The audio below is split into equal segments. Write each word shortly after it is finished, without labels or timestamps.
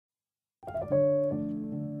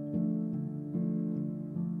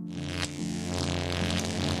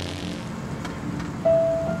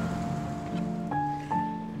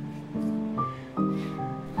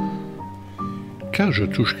Quand je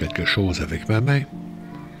touche quelque chose avec ma main,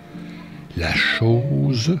 la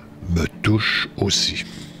chose me touche aussi.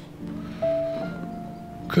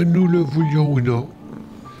 Que nous le voulions ou non,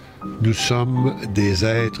 nous sommes des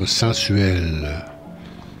êtres sensuels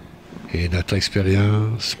et notre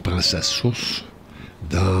expérience prend sa source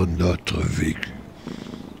dans notre vécu.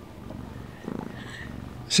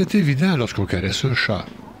 C'est évident lorsqu'on caresse un chat.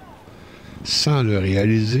 Sans le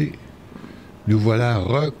réaliser, nous voilà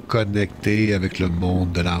reconnectés avec le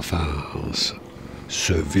monde de l'enfance,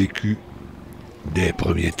 ce vécu des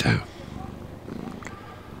premiers temps.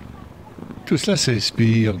 Tout cela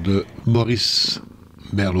s'inspire de Maurice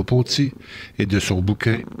Merleau-Ponty et de son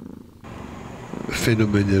bouquin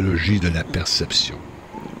Phénoménologie de la perception.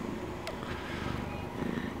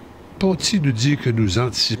 Ponty nous dit que nous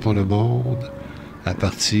anticipons le monde à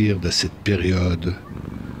partir de cette période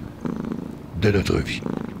de notre vie.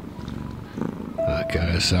 En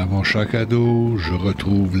caressant mon chat cadeau, je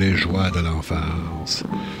retrouve les joies de l'enfance.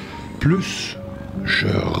 Plus je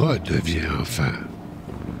redeviens enfant.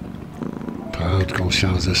 Prendre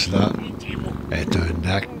conscience de cela est un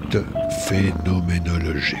acte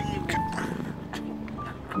phénoménologique.